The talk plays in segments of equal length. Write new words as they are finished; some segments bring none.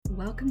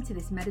Welcome to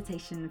this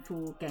meditation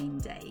for game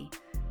day.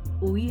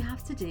 All you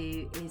have to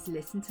do is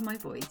listen to my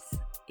voice.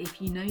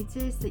 If you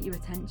notice that your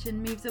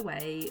attention moves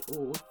away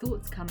or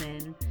thoughts come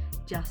in,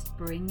 just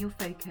bring your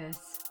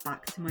focus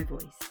back to my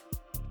voice.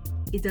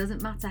 It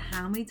doesn't matter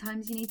how many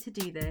times you need to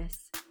do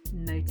this,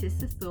 notice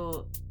the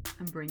thought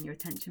and bring your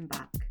attention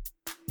back.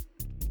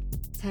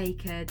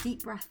 Take a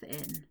deep breath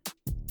in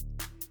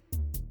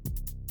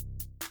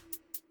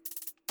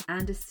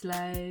and a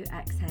slow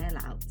exhale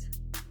out.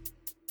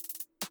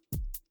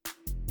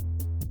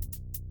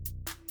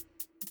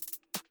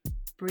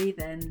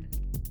 Breathe in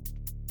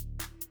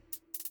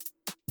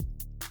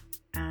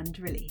and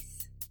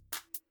release.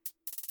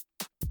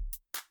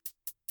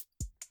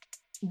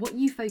 What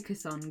you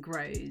focus on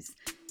grows,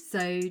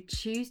 so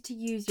choose to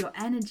use your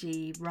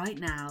energy right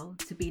now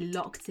to be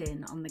locked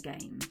in on the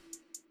game.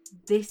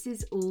 This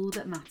is all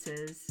that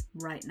matters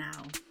right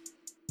now.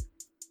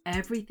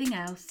 Everything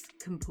else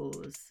can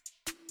pause.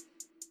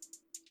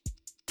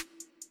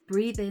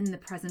 Breathe in the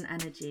present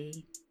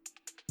energy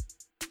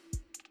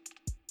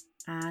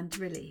and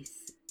release.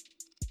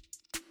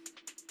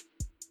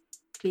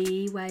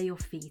 Be where your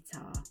feet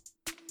are.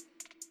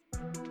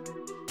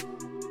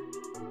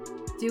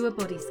 Do a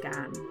body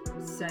scan,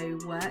 so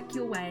work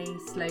your way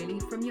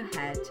slowly from your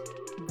head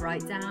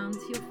right down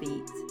to your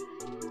feet,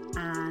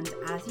 and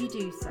as you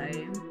do so,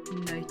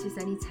 notice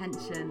any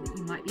tension that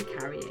you might be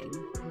carrying,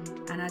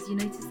 and as you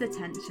notice the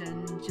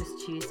tension,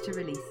 just choose to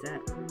release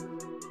it.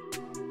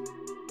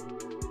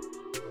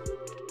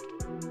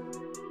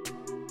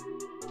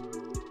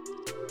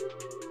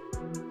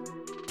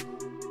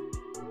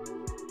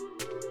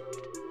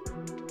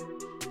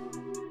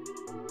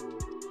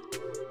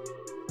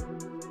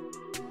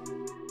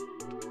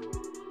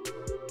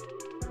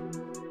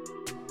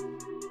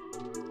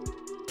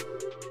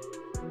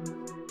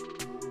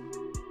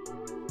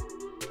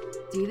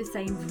 Do the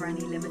same for any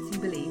limiting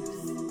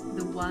beliefs,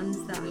 the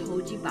ones that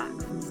hold you back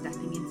from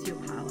stepping into your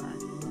power.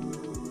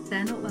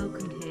 They're not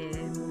welcome here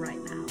right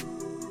now.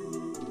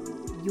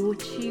 You're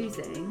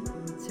choosing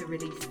to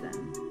release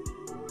them.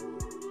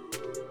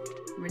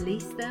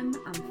 Release them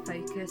and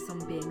focus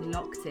on being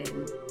locked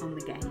in on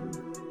the game.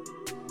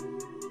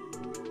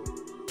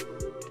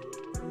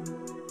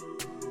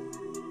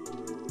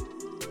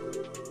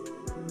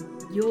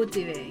 You're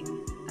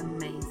doing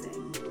amazing.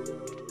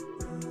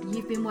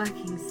 You've been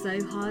working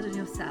so hard on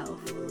yourself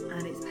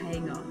and it's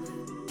paying off.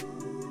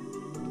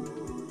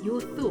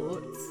 Your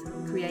thoughts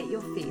create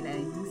your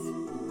feelings,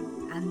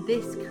 and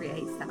this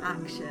creates the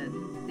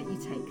action that you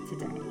take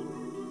today.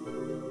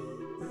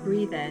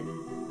 Breathe in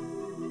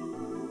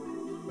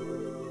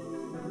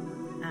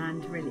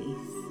and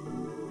release.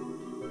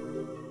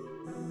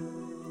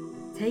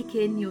 Take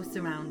in your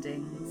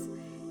surroundings.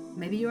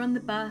 Maybe you're on the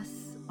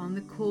bus, on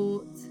the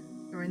court,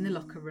 or in the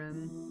locker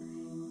room.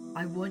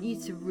 I want you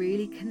to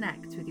really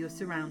connect with your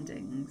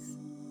surroundings.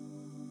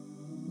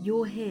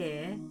 You're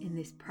here in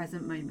this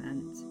present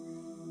moment.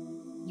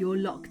 You're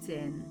locked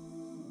in.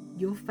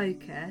 You're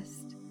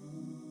focused.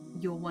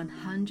 You're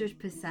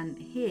 100%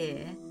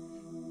 here,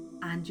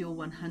 and you're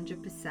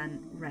 100%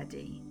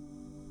 ready.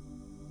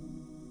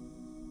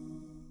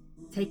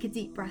 Take a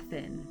deep breath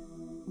in.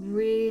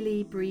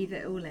 Really breathe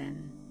it all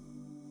in.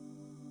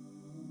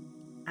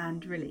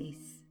 And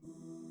release.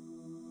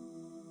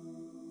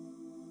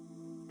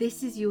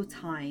 This is your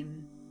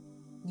time.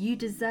 You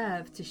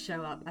deserve to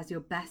show up as your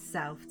best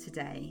self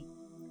today.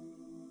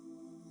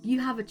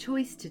 You have a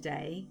choice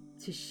today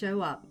to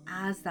show up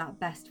as that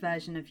best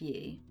version of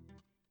you.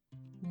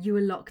 You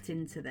are locked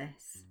into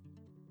this.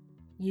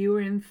 You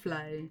are in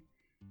flow.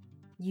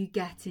 You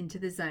get into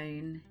the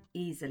zone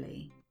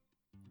easily.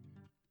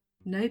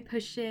 No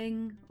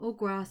pushing or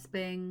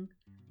grasping.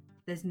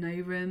 There's no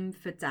room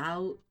for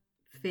doubt,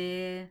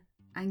 fear,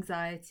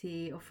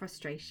 anxiety, or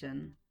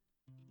frustration.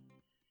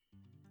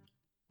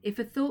 If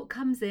a thought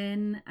comes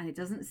in and it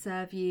doesn't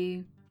serve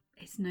you,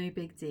 it's no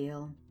big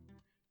deal.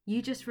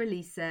 You just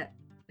release it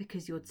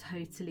because you're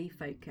totally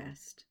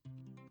focused.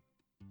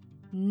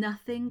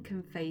 Nothing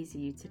can faze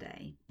you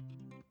today.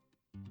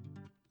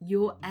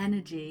 Your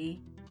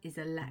energy is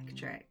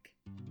electric.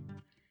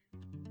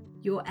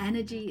 Your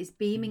energy is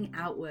beaming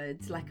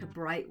outwards like a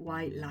bright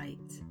white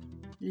light,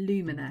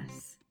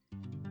 luminous.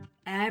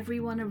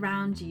 Everyone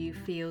around you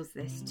feels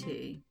this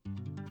too.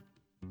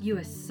 You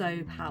are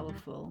so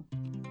powerful.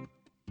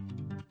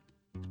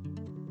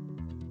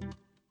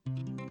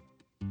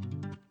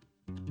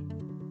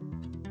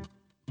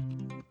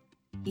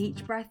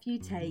 Each breath you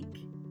take,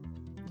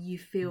 you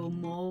feel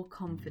more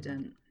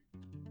confident.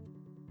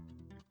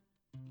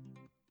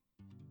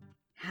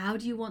 How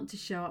do you want to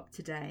show up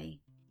today?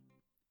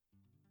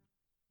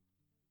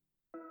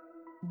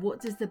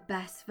 What does the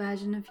best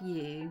version of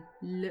you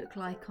look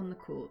like on the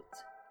court?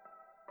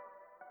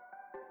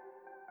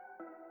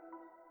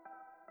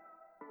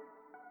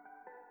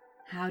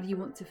 How do you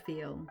want to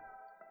feel?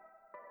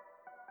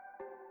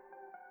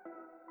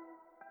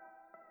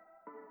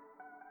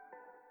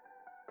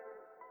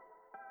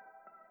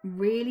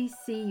 Really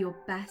see your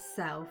best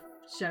self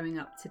showing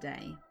up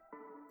today.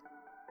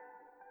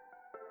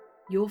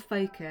 You're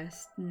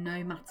focused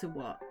no matter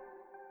what.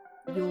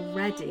 You're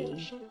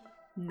ready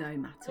no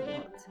matter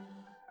what.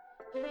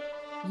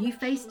 You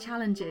face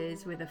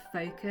challenges with a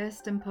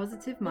focused and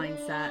positive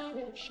mindset,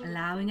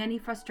 allowing any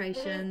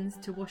frustrations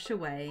to wash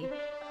away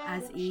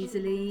as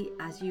easily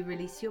as you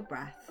release your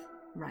breath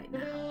right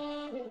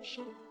now.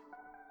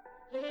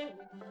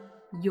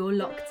 You're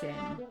locked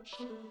in.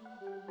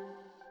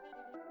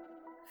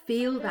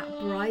 Feel that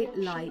bright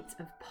light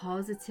of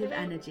positive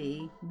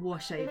energy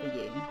wash over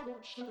you.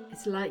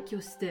 It's like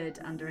you're stood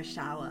under a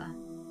shower.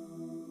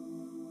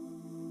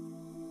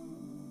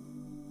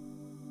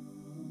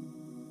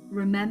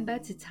 Remember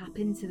to tap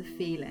into the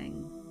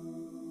feeling.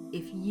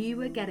 If you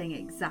were getting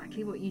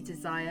exactly what you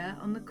desire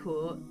on the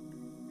court,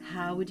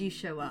 how would you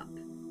show up?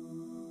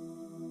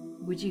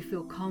 Would you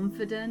feel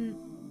confident,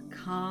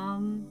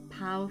 calm,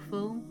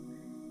 powerful?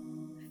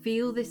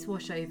 Feel this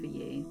wash over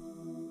you,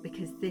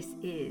 because this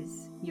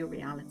is your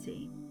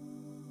reality.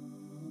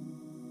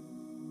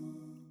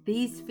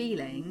 These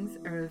feelings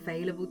are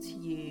available to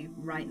you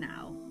right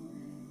now.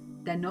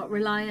 They're not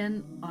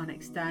reliant on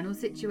external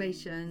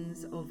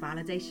situations or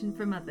validation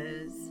from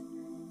others.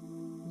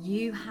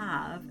 You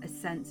have a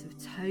sense of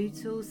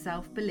total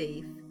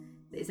self-belief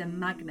that is a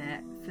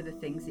magnet for the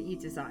things that you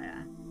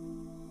desire.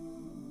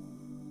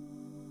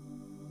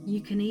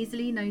 You can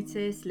easily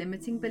notice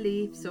limiting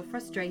beliefs or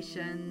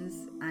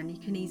frustrations, and you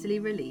can easily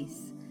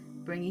release,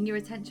 bringing your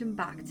attention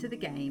back to the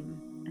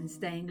game and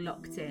staying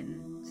locked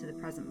in to the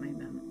present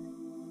moment.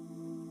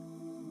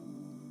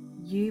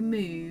 You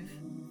move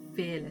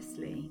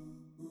fearlessly.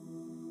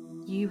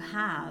 You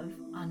have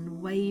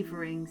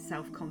unwavering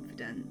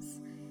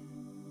self-confidence.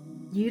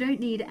 You don't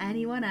need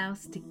anyone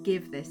else to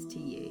give this to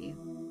you.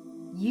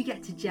 You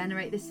get to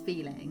generate this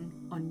feeling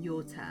on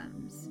your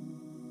terms.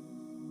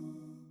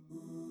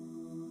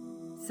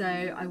 So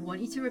I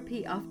want you to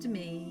repeat after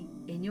me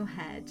in your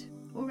head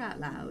or out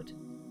loud.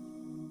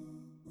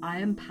 I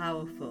am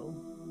powerful.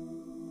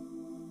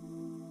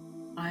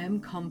 I am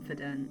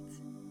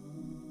confident.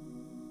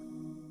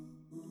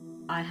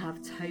 I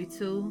have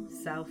total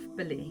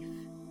self-belief.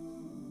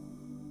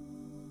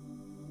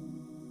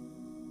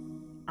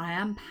 I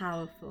am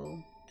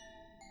powerful.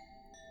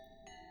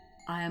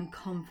 I am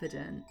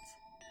confident.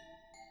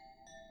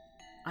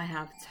 I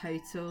have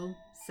total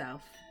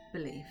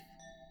self-belief.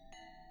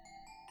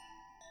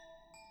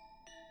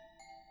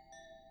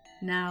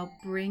 Now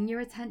bring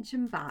your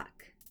attention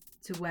back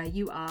to where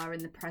you are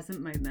in the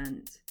present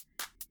moment.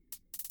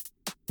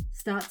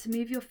 Start to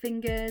move your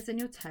fingers and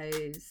your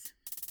toes.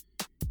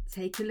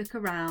 Take a look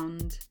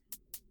around.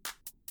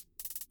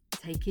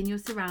 Take in your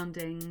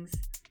surroundings.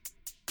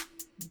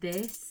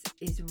 This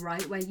is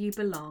right where you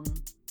belong,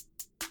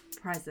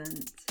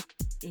 present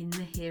in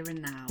the here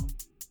and now.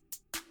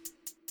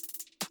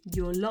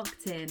 You're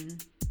locked in,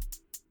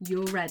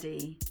 you're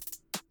ready,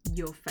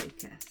 you're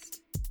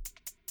focused.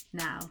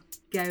 Now,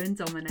 go and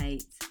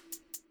dominate.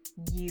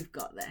 You've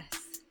got this.